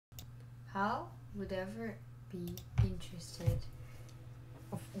How would ever be interested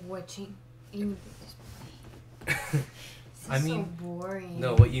of watching anybody's play? I This is mean, so boring.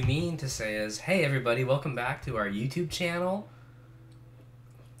 no, what you mean to say is, hey everybody, welcome back to our YouTube channel.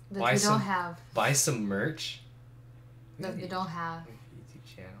 That buy we some- don't have. Buy some merch. That we don't have.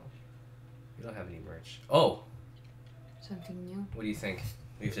 YouTube channel. We don't have any merch. Oh, Something new. what do you think?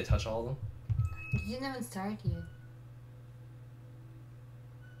 We have to touch all of them? You didn't even start yet.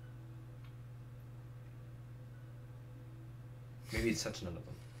 Maybe it's touch none of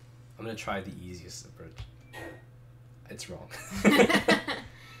them. I'm gonna try the easiest approach. It's wrong.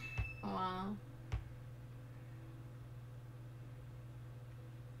 Wow.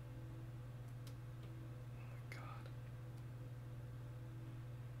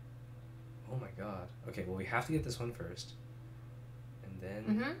 Oh my god. Okay, well we have to get this one first. And then...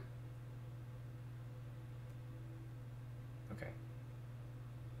 Mm-hmm. Okay.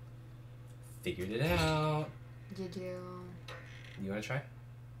 Figured it out. Did you? You wanna try?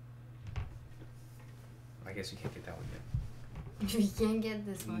 I guess we can't get that one yet. We can't get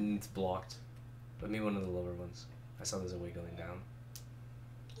this one. It's blocked. But maybe one of the lower ones. I saw there's a way going down.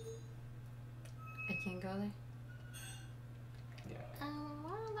 I can't go there. Yeah.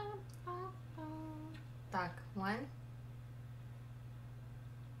 Так, one.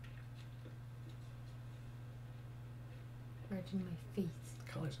 Right in my face.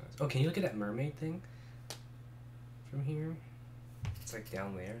 The color's nice. Oh, can you look at that mermaid thing? From here? It's like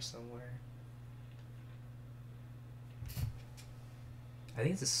down there somewhere. I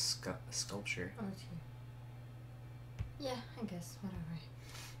think it's a sculpture. Oh, gee. Yeah, I guess. Whatever.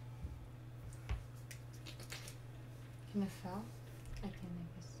 Can I fall? I can,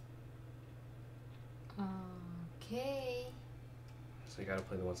 I guess. Okay. So you gotta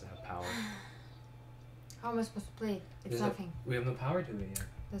play the ones that have power. How am I supposed to play it? It's There's nothing. we have no power to it yet.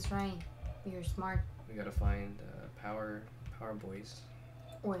 That's right. You're smart. We gotta find power boys.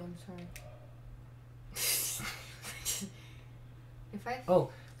 Wait, I'm sorry. If I Oh,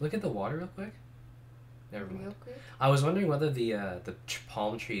 look at the water real quick. Never mind. real quick, I was wondering whether the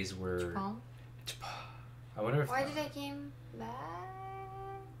palm trees were. palm. I wonder if. Why did I came back?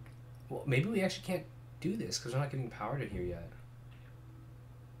 Well, maybe we actually can't do this because we're not getting power to here yet.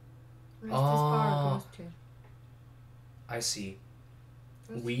 Where's this power Oh. goes to? I see.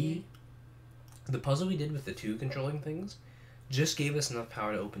 Let's We. see. The puzzle we did with the two controlling things just gave us enough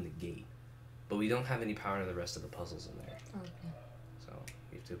power to open the gate, but we don't have any power to the rest of the puzzles in there. Okay. So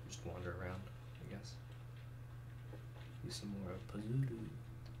we have to just wander around, I guess. Do some more puzzle.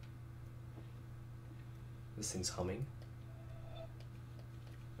 This thing's humming.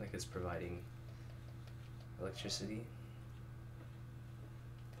 Like it's providing electricity.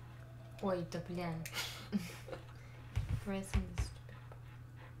 Ой, да блин. Pressing this stupid.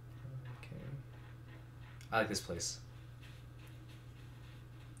 Okay. I like this place.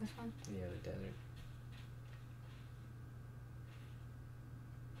 This one? Yeah, the desert.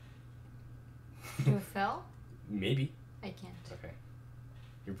 You fell? Maybe. I can't. Okay.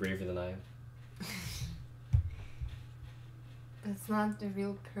 You're braver than I am. That's not the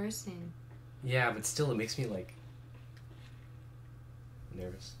real person. Yeah, but still, it makes me like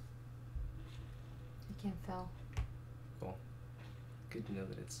nervous. I can't fall. Good to know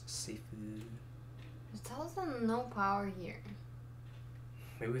that it's safe. It tells them no power here.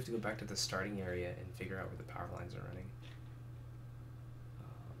 Maybe we have to go back to the starting area and figure out where the power lines are running.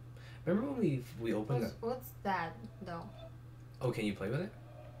 Remember when we opened that? What's that though? Oh, can you play with it?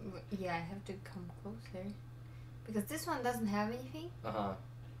 Yeah, I have to come closer. Because this one doesn't have anything. Uh-huh.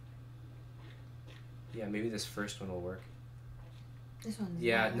 Yeah, maybe this first one will work. This one.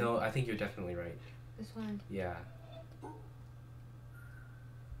 Yeah, doesn't. no, I think you're definitely right. This one. Yeah.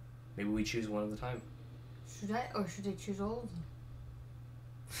 Maybe we choose one at a time. Should I or should I choose all of them?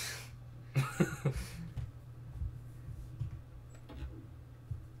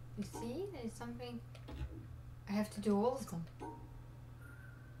 You see, there's something. I have to do all of them.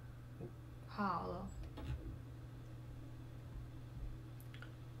 How though?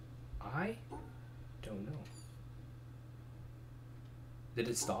 I don't know. Did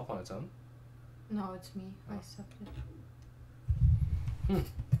it stop on its own? No, it's me. I Oh. stopped it. Hmm.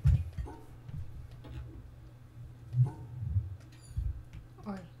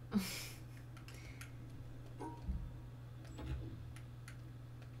 Oi.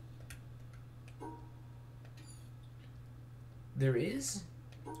 There is?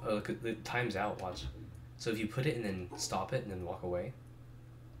 Oh, look, the time's out, watch. So if you put it and then stop it and then walk away.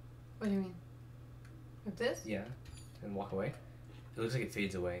 What do you mean? Like this? Yeah. And walk away. It looks like it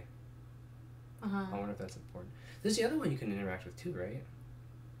fades away. I Uh-huh. wonder if that's important. There's the other one you can interact with too, right?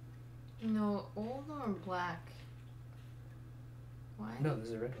 No, all are black. Why? No,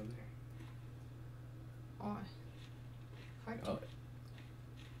 there's a red one there. Oh. Hard to. Oh.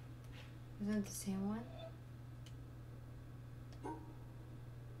 Isn't it the same one?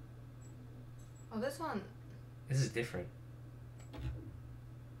 Oh, this one. This is different.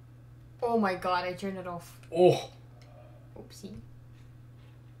 Oh my god, I turned it off. Oh! Oopsie.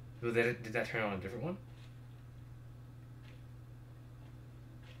 Well, did that turn on a different one?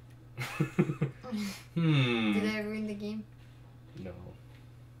 Did I ruin the game? No.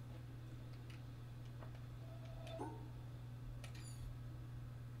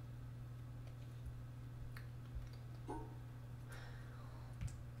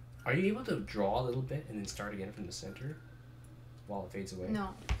 Are you able to draw a little bit and then start again from the center while it fades away? No.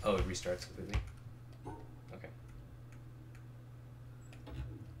 Oh, it restarts completely? Okay.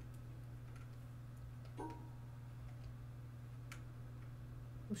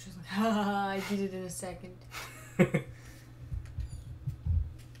 Which was like, haha, I did it in a second.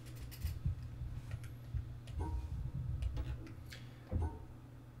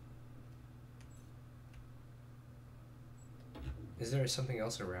 Is there something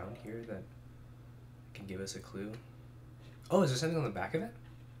else around here that can give us a clue? Oh, is there something on the back of it?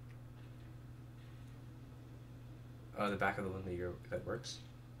 Oh, the back of the one that works?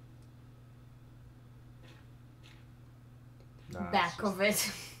 Nah, Back of it.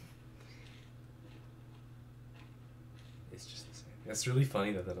 It's just the same. That's really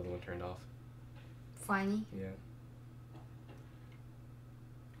funny that other one turned off. Funny. Yeah.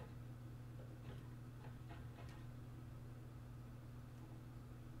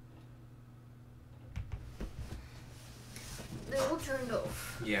 They all turned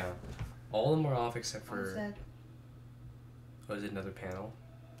off. Yeah. All of them are off except What was for... that? Oh, is it another panel?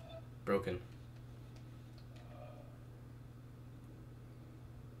 Broken.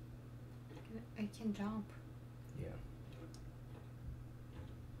 I can jump. Yeah.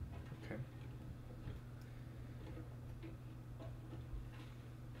 Okay.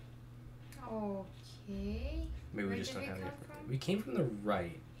 Okay. Maybe Where we just did don't we have come it. from? We came from the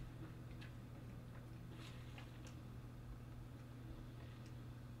right.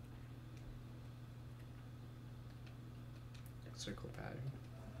 Circle pattern.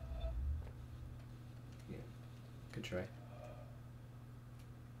 Yeah. Good try.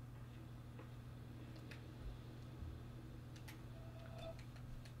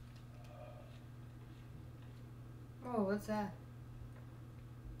 Oh, what's that?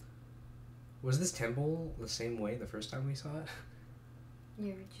 Was this temple the same way the first time we saw it?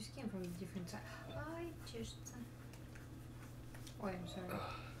 Yeah, we just came from a different side. I just. Oh, I'm sorry.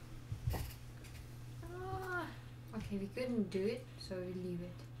 Ah. Okay, we couldn't do it, so we leave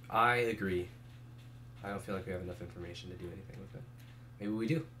it. I agree. I don't feel like we have enough information to do anything with it. Maybe we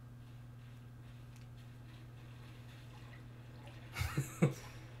do.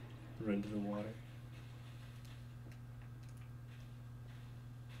 Run to the water.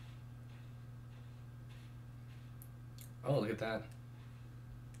 Oh, look at that.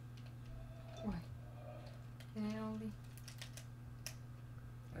 What? Can I only?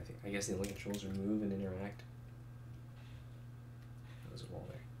 I guess the only controls are move and interact. There's a wall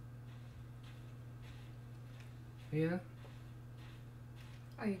there. Yeah.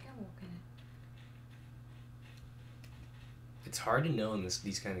 Oh, you can walk in it. It's hard to know in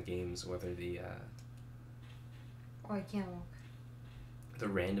these kind of games whether the Oh, I can't walk. the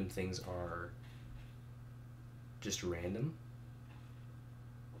random things are just random,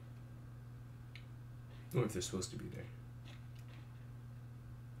 or if they're supposed to be there.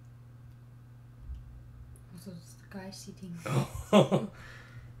 Also, it's the guy sitting. Oh,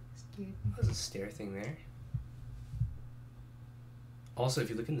 Scared me. there's a stair thing there. Also, if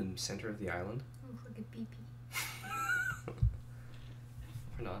you look in the center of the island, Looks like a pee-pee.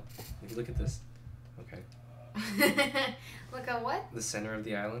 or not, if you look at this, okay, Look at what? the center of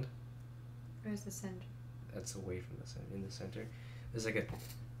the island, Where's the center? that's away from the center. In the center, there's like a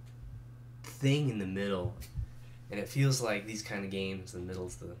thing in the middle, and it feels like these kind of games, the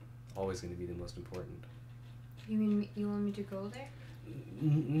middle's always going to be the most important. You mean you want me to go there?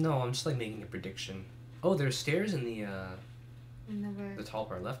 No, I'm just like making a prediction. Oh, there's stairs in the Never. the tall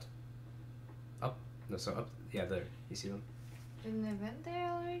part left. Up. No, so up. Yeah, there. You see them? Didn't I went there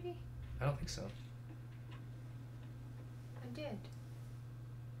already? I don't think so. I did.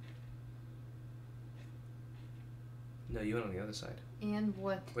 No, you went on the other side. And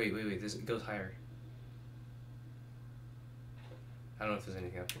what? Wait. It goes higher. I don't know if there's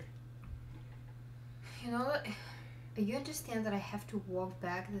anything up here. You know what? You understand that I have to walk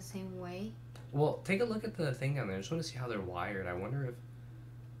back the same way? Well, take a look at the thing down there. I just want to see how they're wired. I wonder if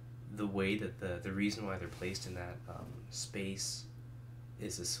the way that the reason why they're placed in that space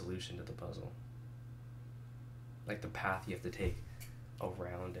is a solution to the puzzle. Like the path you have to take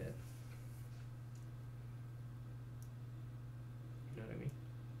around it. You know what I mean?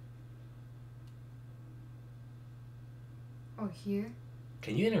 Oh, here?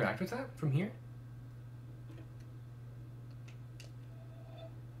 Can you interact with that from here?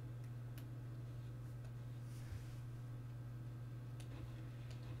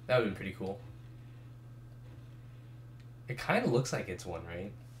 That would have been pretty cool. It kind of looks like it's one, right?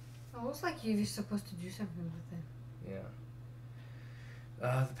 It looks like you're supposed to do something with it.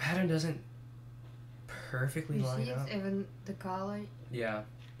 Yeah. The pattern doesn't perfectly You line see up. it? Even the color. Yeah,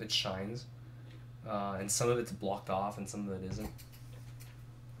 it shines. And some of it's blocked off and some of it isn't.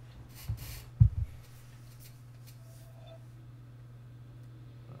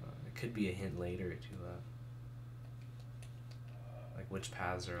 It could be a hint later to like which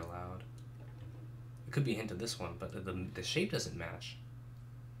paths are allowed. It could be a hint to this one, but the shape doesn't match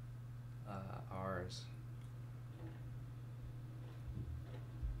ours.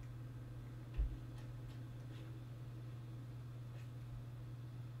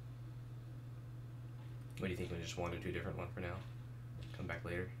 What do you think? We just wander to a different one for now? Come back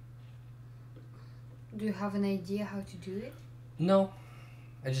later? Do you have an idea how to do it? No.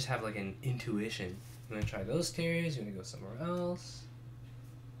 I just have like an intuition. You want to try those stairs? You want to go somewhere else?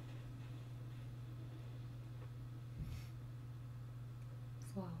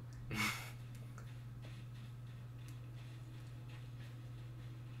 Flower.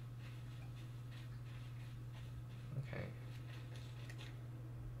 Okay.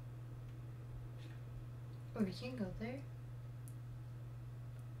 Oh, we can go there?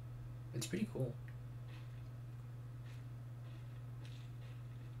 It's pretty cool.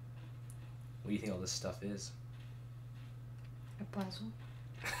 What do you think all this stuff is? A puzzle.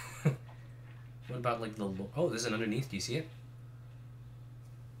 What about like the oh, there's an underneath. Do you see it?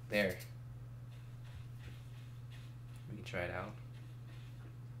 There. We can try it out.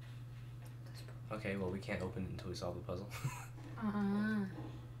 Okay, well we can't open it until we solve the puzzle.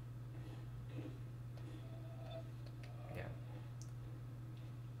 Yeah.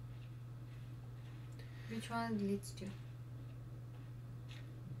 Which one it leads to?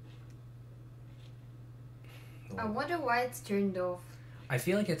 I wonder why it's turned off. I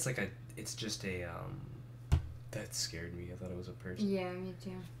feel like it's like it's just a that scared me. I thought it was a person. Yeah, me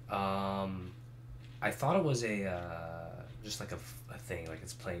too. I thought it was a just like a thing, like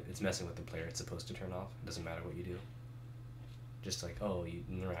it's messing with the player. It's supposed to turn off. It doesn't matter what you do. Just like, oh, you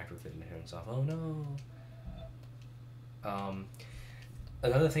interact with it and it turns off. Oh no.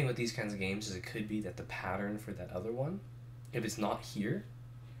 Another thing with these kinds of games is it could be that the pattern for that other one, if it's not here,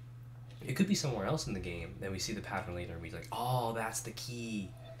 it could be somewhere else in the game. Then we see the pattern later and we're like, oh, that's the key.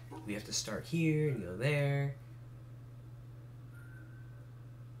 We have to start here and go there.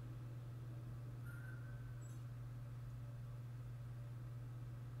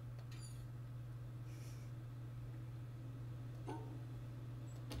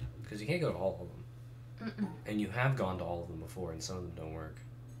 Because you can't go to all of them. And you have gone to all of them before and some of them don't work.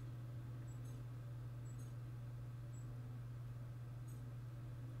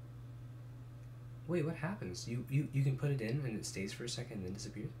 Wait, what happens? You can put it in and it stays for a second and then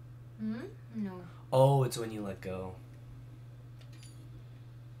disappears? No. Oh, it's when you let go.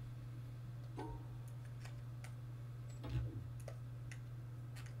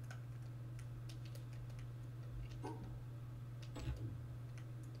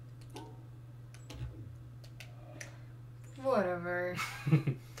 Whatever.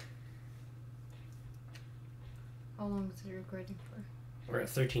 How long is the recording for? We're at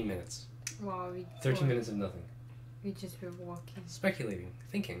 13 minutes. Wow, 13 minutes of nothing. We just been walking. Speculating,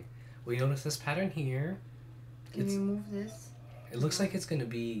 thinking. We notice this pattern here. Can we move this? It looks like it's going to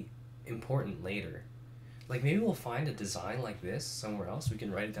be important later. Like maybe we'll find a design like this somewhere else. We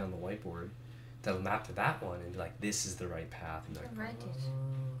can write it down on the whiteboard that'll map to that one and be like, this is the right path. And like, Write it.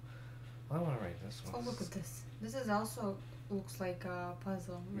 I want to write this one. Oh, look at this. This is also looks like a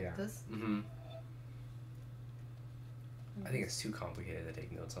puzzle. Like Yeah. this. Mm-hmm. I think it's too complicated to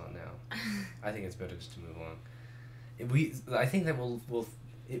take notes on now. I think it's better just to move on. I think that we'll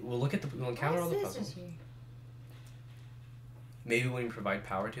look at we'll encounter all the puzzles. Here? Maybe when we provide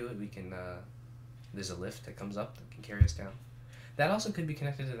power to it, we can. There's a lift that comes up that can carry us down. That also could be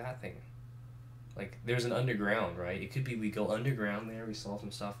connected to that thing. Like there's an underground, right? It could be we go underground there, we solve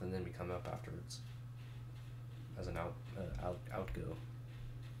some stuff, and then we come up afterwards. As an outgo.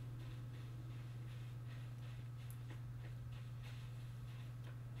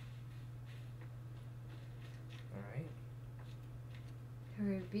 Have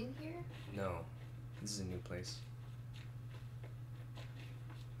you been here? No. This is a new place.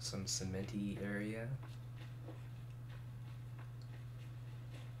 Some cementy area.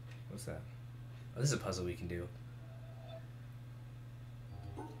 What's that? Oh, this is a puzzle we can do.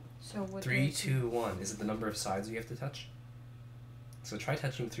 So what? 3, 2, 1. Is it the number of sides you have to touch? So try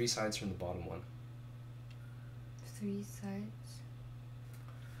touching 3 sides from the bottom one. 3 sides.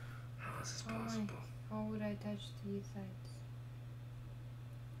 How is this possible? How would I touch 3 sides?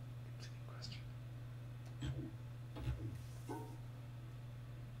 That's a good question.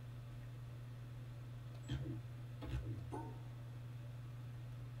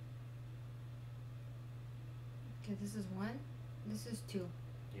 Okay, this is 1. This is 2.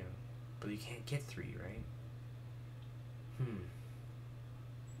 Yeah. But you can't get 3, right?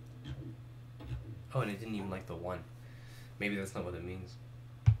 Oh, and it didn't even like the 1. Maybe that's not what it means.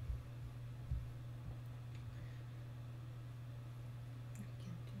 I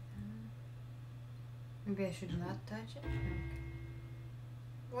can't do that. Maybe I should not touch it? Okay.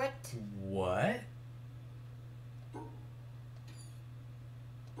 What? What?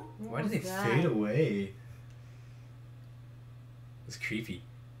 What Why did was they that? fade away? It's creepy.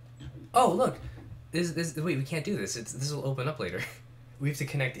 Oh, look! Wait, we can't do this. This will open up later. We have to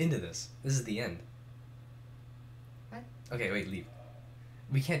connect into this. This is the end. What? Okay, wait, leave.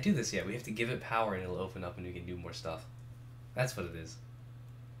 We can't do this yet. We have to give it power and it'll open up and we can do more stuff. That's what it is.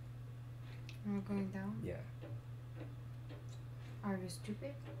 Am I going down? Yeah. Are you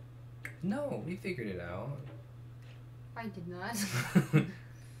stupid? No, we figured it out. I did not.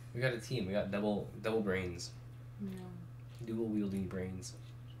 We got a team. We got double brains. No. Dual wielding brains.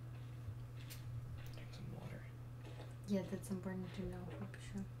 Drink some water. Yeah, that's important to know for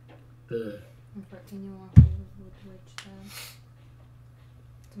sure. Ugh. And for anyone who would watch that.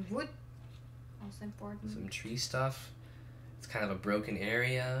 The wood, also important. Some tree stuff. It's kind of a broken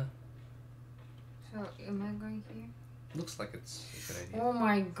area. So, am I going here? Looks like it's a good idea. Oh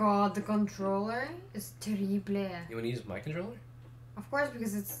my god, the controller is terrible. You want to use my controller? Of course,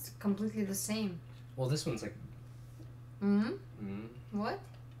 because it's completely the same. Well, this one's like... What?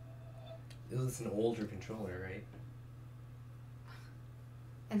 It's an older controller, right?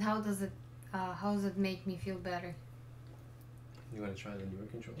 And how does it make me feel better? You want to try the newer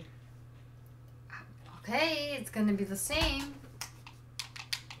controller? Okay, it's gonna be the same.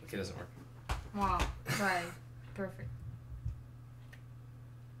 Okay, it doesn't work. Wow, right. Perfect.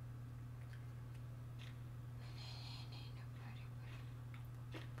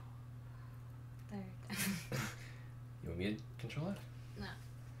 There. You want me to control it? No.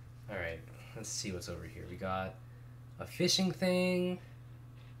 Alright, let's see what's over here. We got a fishing thing.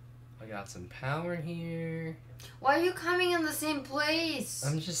 I got some power here. Why are you coming in the same place?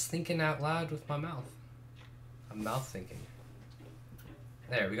 I'm just thinking out loud with my mouth. I'm mouth thinking.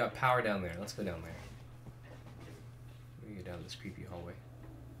 There, we got power down there. Let's go down there. We go down this creepy hallway.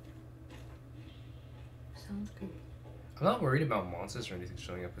 Sounds good. I'm not worried about monsters or anything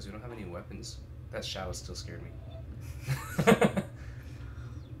showing up because we don't have any weapons. That shadow still scared me.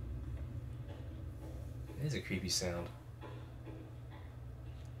 It is a creepy sound.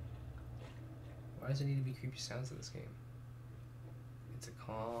 Why does it need to be creepy sounds in this game? It's a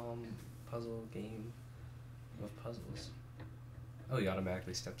calm puzzle game of puzzles. Oh, he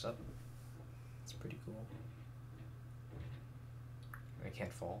automatically steps up. It's pretty cool. I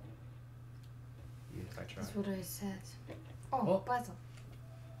can't fall. Even if I try. That's what I said. Oh, Oh. puzzle.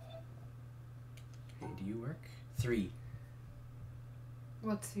 Hey, do you work? 3.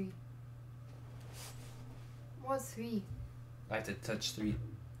 What 3? What 3? I have to touch 3.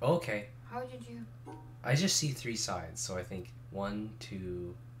 Oh, okay. How did you? I just see 3 sides, so I think 1,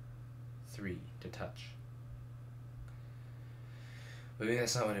 2, 3 to touch. But maybe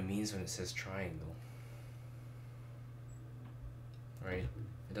that's not what it means when it says triangle. Right?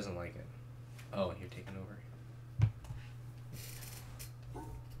 It doesn't like it. Oh, and you're taking over.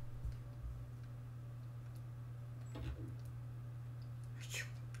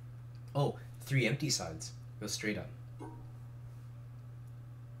 Oh, 3 empty sides. Go straight up.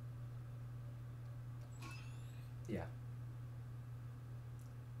 Yeah.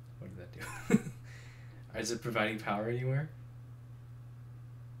 What did that do? Is it providing power anywhere?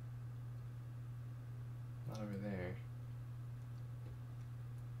 Not over there.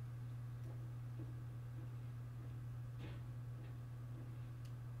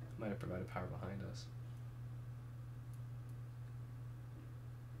 Might have provided power behind us.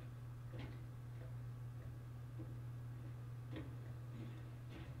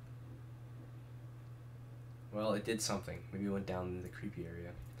 Well, it did something. Maybe it went down in the creepy area.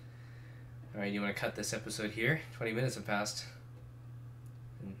 Alright, you want to cut this episode here? 20 minutes have passed.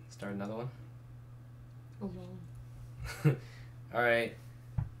 Start another one. Alone. All right.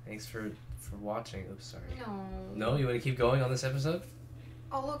 Thanks for watching. Oops, sorry. No. No, you want to keep going on this episode?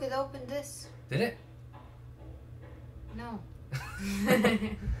 Oh look, it opened this. Did it? No.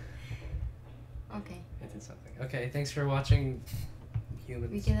 Okay. It did something. Okay, thanks for watching,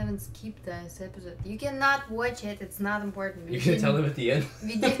 humans. We can even skip this episode. You cannot watch it. It's not important. You can tell them at the end.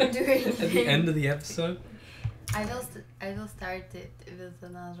 We didn't do anything. At the end of the episode. I will start it with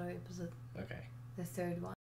another episode. Okay. The third one.